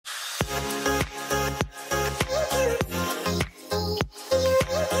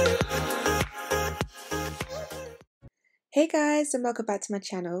Hey guys, and welcome back to my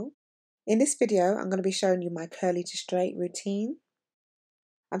channel. In this video, I'm going to be showing you my curly to straight routine.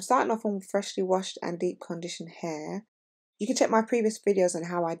 I'm starting off on freshly washed and deep conditioned hair. You can check my previous videos on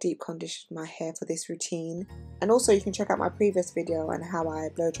how I deep conditioned my hair for this routine, and also you can check out my previous video on how I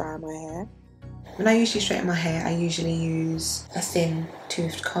blow dry my hair. When I usually straighten my hair, I usually use a thin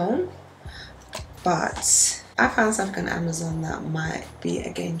toothed comb, but I found something on Amazon that might be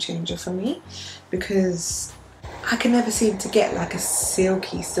a game changer for me because I can never seem to get like a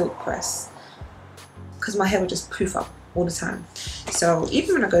silky silk press because my hair will just poof up all the time. So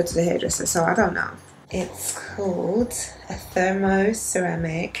even when I go to the hairdresser, so I don't know. It's called a thermo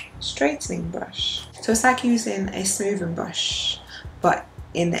ceramic straightening brush. So it's like using a smoothing brush, but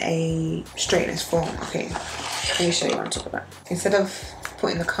in a straightness form. Okay, let me show you what I'm talking about. Instead of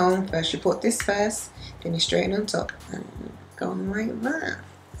putting the comb first, you put this first, then you straighten on top and go on like that.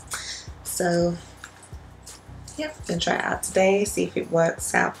 So yeah, I'm gonna try it out today, see if it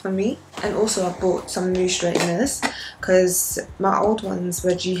works out for me. And also I bought some new straighteners because my old ones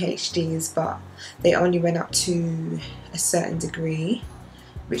were GHDs, but they only went up to a certain degree,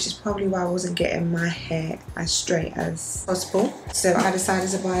 which is probably why I wasn't getting my hair as straight as possible. So I decided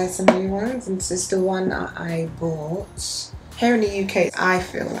to buy some new ones, and this is the one that I bought. Here in the UK, I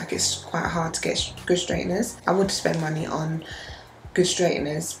feel like it's quite hard to get good straighteners. I would spend money on good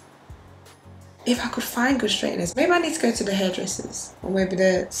straighteners if I could find good straighteners. Maybe I need to go to the hairdressers or maybe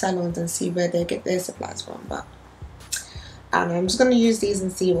the salons and see where they get their supplies from, but I don't know. I'm just going to use these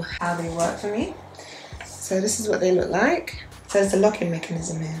and see how they work for me. So this is what they look like. So there's a locking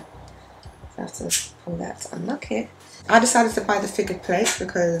mechanism here. So I have to pull that to unlock it. I decided to buy the figured plate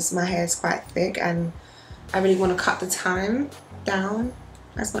because my hair is quite thick and I really want to cut the time down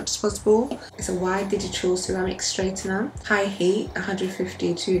as much as possible. It's a wide digital ceramic straightener, high heat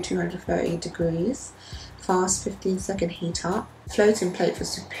 150 to 230 degrees, fast 15-second heat up, floating plate for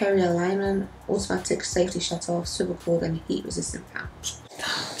superior alignment, automatic safety shut off, swivel cord and heat resistant pouch.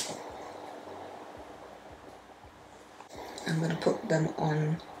 I'm going to put them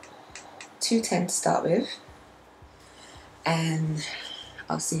on 210 to start with, and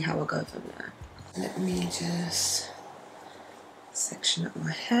I'll see how I go from there. Let me just section up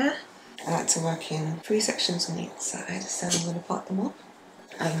my hair. I like to work in 3 sections on each side, so I'm going to part them off.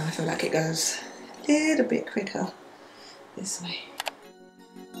 I don't know, I feel like it goes a little bit quicker this way.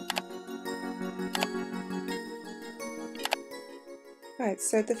 Right,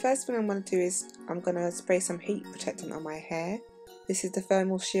 so the first thing I'm going to do is I'm going to spray some heat protectant on my hair. This is the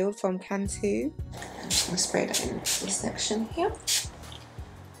Thermal Shield from Cantu. I'm just going to spray that in this section here.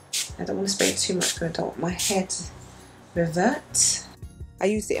 I don't want to spray too much because I don't want my hair to revert. I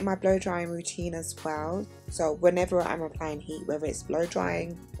use it in my blow drying routine as well. So whenever I'm applying heat, whether it's blow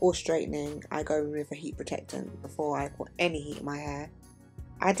drying or straightening, I go with a heat protectant before I put any heat in my hair.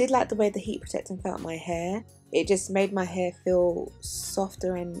 I did like the way the heat protectant felt on my hair. It just made my hair feel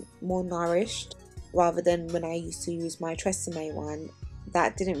softer and more nourished, rather than when I used to use my Tresemme one.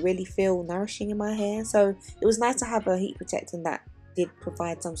 That didn't really feel nourishing in my hair. So it was nice to have a heat protectant that did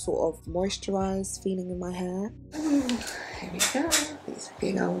provide some sort of moisturized feeling in my hair. Here we go, these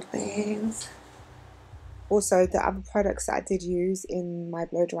big old things. Also, the other products that I did use in my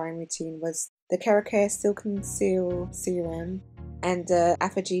blow drying routine was the Keracare Silk and Seal Serum and the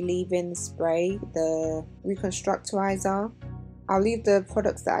Apogee Leave-In Spray, the Reconstructorizer. I'll leave the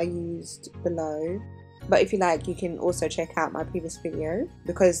products that I used below, but if you like, you can also check out my previous video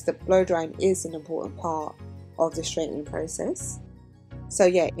because the blow drying is an important part of the straightening process. So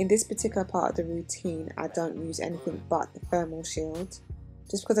yeah, in this particular part of the routine, I don't use anything but the Thermal Shield,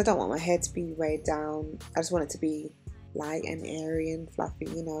 just because I don't want my hair to be weighed down. I just want it to be light and airy and fluffy,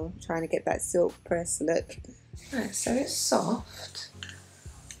 you know, trying to get that silk press look. Right, so it's soft,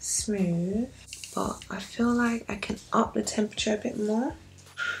 smooth, but I feel like I can up the temperature a bit more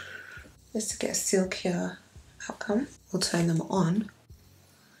just to get a silkier outcome. We'll turn them on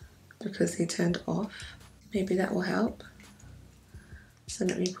because they turned off. Maybe that will help. So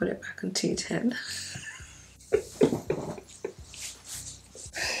let me put it back on 210.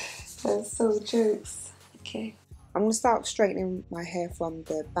 That's so jokes. Okay. I'm going to start straightening my hair from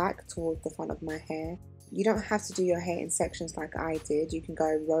the back towards the front of my hair. You don't have to do your hair in sections like I did. You can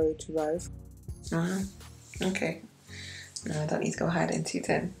go row to row. Okay. No, I don't need to go higher than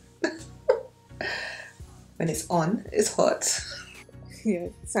 210. When it's on, it's hot. Yeah,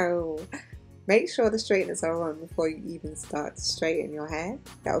 so make sure the straighteners are on before you even start to straighten your hair.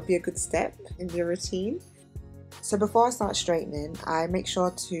 That would be a good step in your routine. So before I start straightening, I make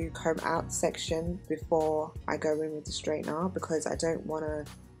sure to comb out the section before I go in with the straightener, because I don't want to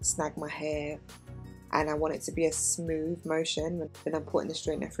snag my hair and I want it to be a smooth motion when I'm putting the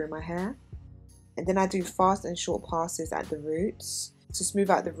straightener through my hair. And then I do fast and short passes at the roots to smooth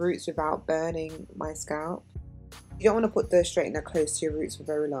out the roots without burning my scalp. You don't want to put the straightener close to your roots for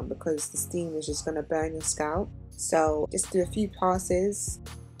very long because the steam is just going to burn your scalp. So just do a few passes.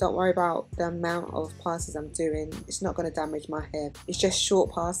 Don't worry about the amount of passes I'm doing. It's not going to damage my hair. It's just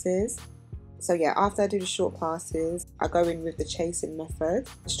short passes. So yeah, after I do the short passes, I go in with the chasing method.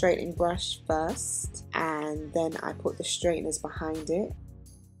 The straightening brush first, and then I put the straighteners behind it.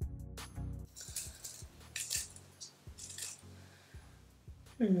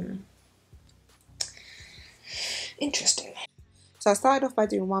 Interesting. So I started off by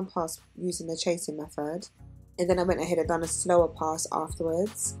doing one pass using the chasing method, and then I went ahead and done a slower pass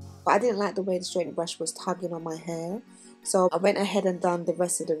afterwards. But I didn't like the way the straightening brush was tugging on my hair, so I went ahead and done the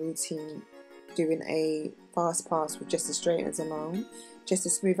rest of the routine doing a fast pass with just the straighteners alone, just to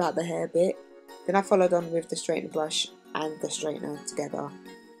smooth out the hair a bit. Then I followed on with the straightening brush and the straightener together,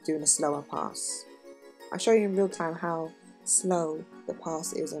 doing a slower pass. I'll show you in real time how slow the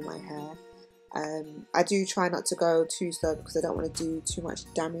pass is on my hair. I do try not to go too slow because I don't want to do too much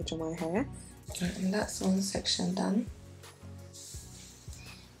damage on my hair. And that's one section done.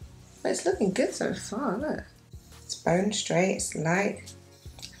 But it's looking good so far, look. It's bone straight, it's light.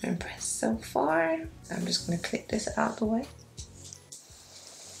 I'm impressed so far. I'm just going to clip this out of the way.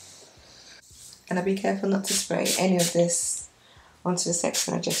 And I'll be careful not to spray any of this onto the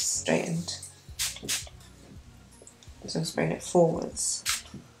section I just straightened. So I'm spraying it forwards.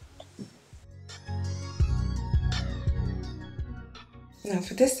 Now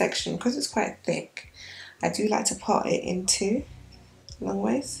for this section, because it's quite thick, I do like to part it into long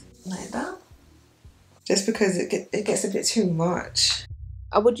ways, like that. Just because it gets a bit too much.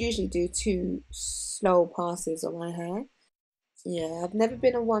 I would usually do 2 slow passes on my hair. Yeah, I've never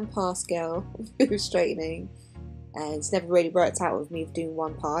been a one pass girl with straightening, and it's never really worked out with me doing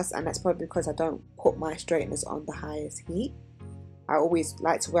one pass, and that's probably because I don't put my straighteners on the highest heat. I always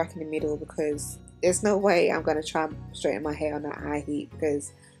like to work in the middle because there's no way I'm going to try and straighten my hair on that high heat,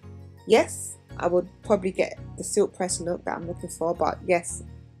 because yes, I would probably get the silk press look that I'm looking for, but yes,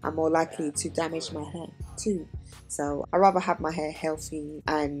 I'm more likely to damage my hair too. So I'd rather have my hair healthy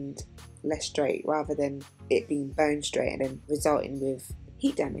and less straight rather than it being bone straight and then resulting with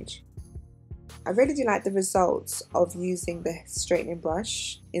heat damage. I really do like the results of using the straightening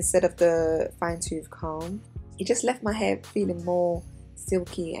brush instead of the fine tooth comb. It just left my hair feeling more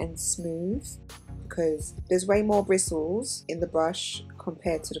silky and smooth because there's way more bristles in the brush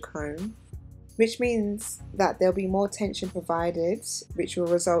compared to the comb, which means that there'll be more tension provided, which will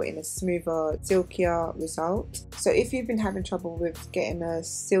result in a smoother, silkier result. So if you've been having trouble with getting a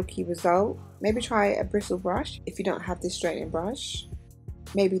silky result, maybe try a bristle brush if you don't have this straightening brush.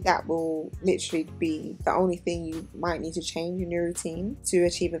 Maybe that will literally be the only thing you might need to change in your routine to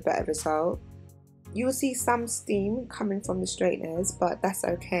achieve a better result. You will see some steam coming from the straighteners, but that's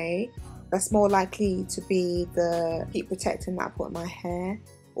okay. That's more likely to be the heat protectant that I put in my hair,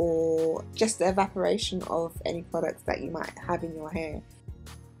 or just the evaporation of any products that you might have in your hair.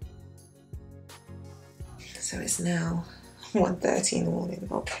 So it's now 1:30 in the morning,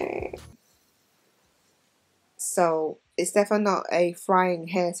 okay. So it's definitely not a frying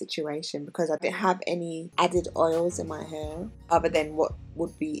hair situation because I didn't have any added oils in my hair other than what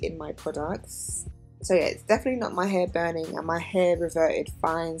would be in my products. So yeah, it's definitely not my hair burning, and my hair reverted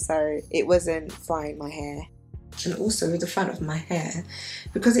fine, so it wasn't frying my hair. And also with the front of my hair,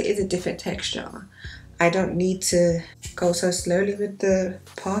 because it is a different texture, I don't need to go so slowly with the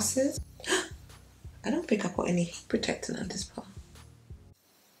passes. I don't think I put any heat protectant on this part.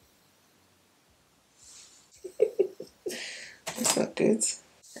 That's not good.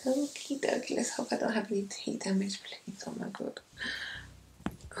 Okie dokie, let's hope I don't have any heat damage, please. Oh my god.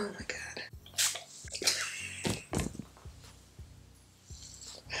 Oh my god.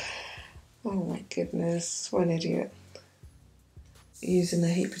 Oh my goodness, what an idiot. Using the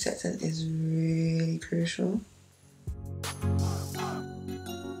heat protectant is really crucial.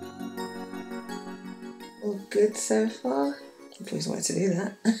 All good so far. I've always wanted to do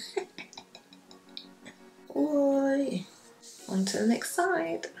that. Oi. On to the next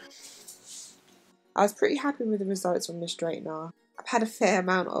side. I was pretty happy with the results from the straightener. I've had a fair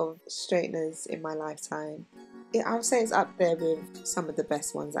amount of straighteners in my lifetime. I would say it's up there with some of the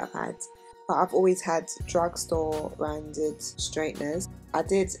best ones I've had. But I've always had drugstore branded straighteners. I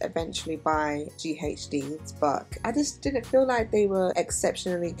did eventually buy GHDs, but I just didn't feel like they were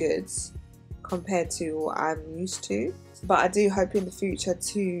exceptionally good compared to what I'm used to. But I do hope in the future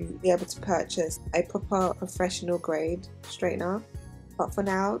to be able to purchase a proper professional grade straightener. But for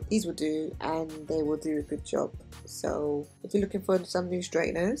now, these will do, and they will do a good job. So if you're looking for some new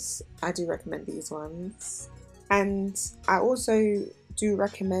straighteners, I do recommend these ones. And I also do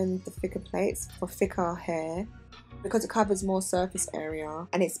recommend the thicker plates for thicker hair because it covers more surface area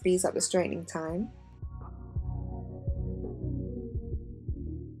and it speeds up the straightening time.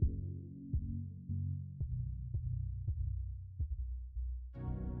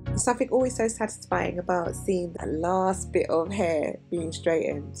 There's something always so satisfying about seeing that last bit of hair being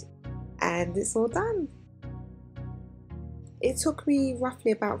straightened, and it's all done. It took me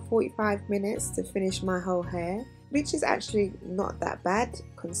roughly about 45 minutes to finish my whole hair, which is actually not that bad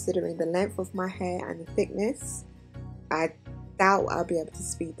considering the length of my hair and the thickness. I doubt I'll be able to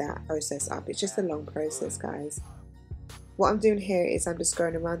speed that process up. It's just a long process, guys. What I'm doing here is I'm just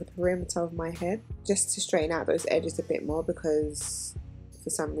going around the perimeter of my head just to straighten out those edges a bit more, because for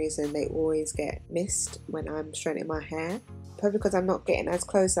some reason they always get missed when I'm straightening my hair. Probably because I'm not getting as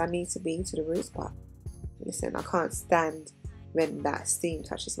close as I need to be to the roots, but listen, I can't stand when that steam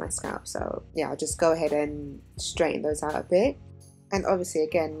touches my scalp. So yeah, I'll just go ahead and straighten those out a bit. And obviously,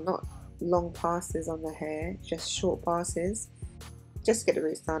 again, not long passes on the hair, just short passes, just to get the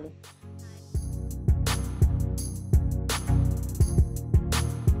roots done.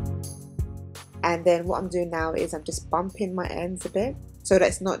 And then what I'm doing now is I'm just bumping my ends a bit so that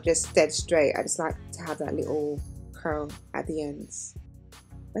it's not just dead straight. I just like to have that little curl at the ends.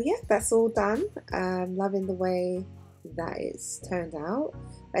 But yeah, that's all done. I'm loving the way that it's turned out.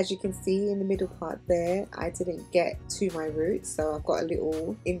 As you can see in the middle part there, I didn't get to my roots, so I've got a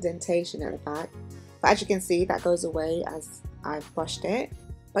little indentation at the back. But as you can see, that goes away as I've brushed it.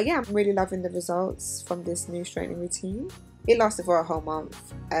 But yeah, I'm really loving the results from this new straightening routine. It lasted for a whole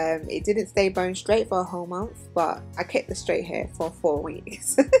month. It didn't stay bone straight for a whole month, but I kept the straight hair for 4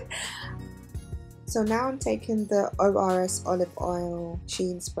 weeks. So now I'm taking the ORS olive oil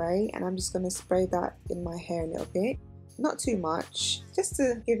sheen spray, and I'm just going to spray that in my hair a little bit. Not too much, just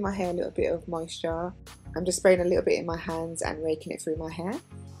to give my hair a little bit of moisture. I'm just spraying a little bit in my hands and raking it through my hair.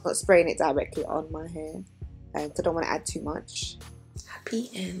 Not spraying it directly on my hair, because I don't want to add too much.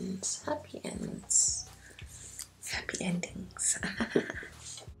 Happy ends, happy ends. Happy endings.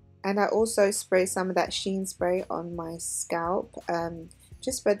 And I also spray some of that sheen spray on my scalp.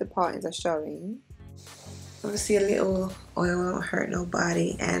 Just spread the part as showing. Obviously a little oil won't hurt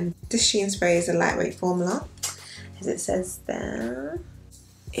nobody, and this sheen spray is a lightweight formula, as it says there.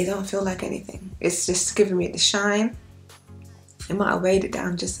 It don't feel like anything. It's just giving me the shine. It might have weighed it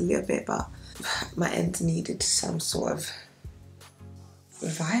down just a little bit, but my ends needed some sort of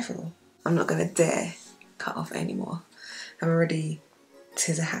revival. I'm not gonna dare cut off anymore. I'm already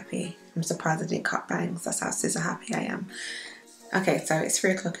scissor happy. I'm surprised I didn't cut bangs. That's how scissor happy I am. Okay, so it's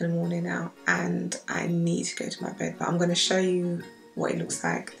 3 o'clock in the morning now and I need to go to my bed, but I'm going to show you what it looks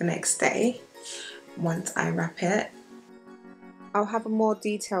like the next day once I wrap it. I'll have a more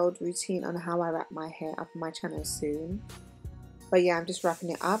detailed routine on how I wrap my hair up on my channel soon. But yeah, I'm just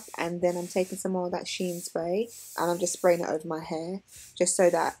wrapping it up, and then I'm taking some more of that sheen spray and I'm just spraying it over my hair, just so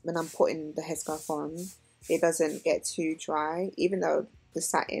that when I'm putting the headscarf on, it doesn't get too dry, even though the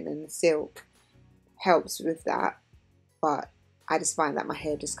satin and the silk helps with that. But I just find that my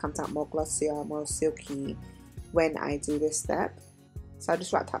hair just comes out more glossier, more silky when I do this step. So I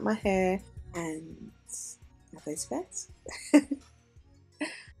just wrapped up my hair and that goes bed.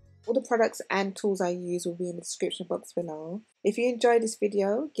 All the products and tools I use will be in the description box below. If you enjoyed this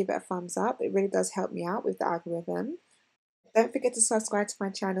video, give it a thumbs up. It really does help me out with the algorithm. Don't forget to subscribe to my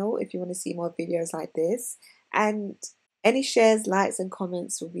channel if you want to see more videos like this. And any shares, likes and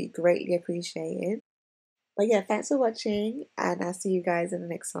comments will be greatly appreciated. But yeah, thanks for watching and I'll see you guys in the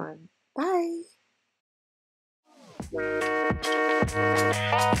next one. Bye!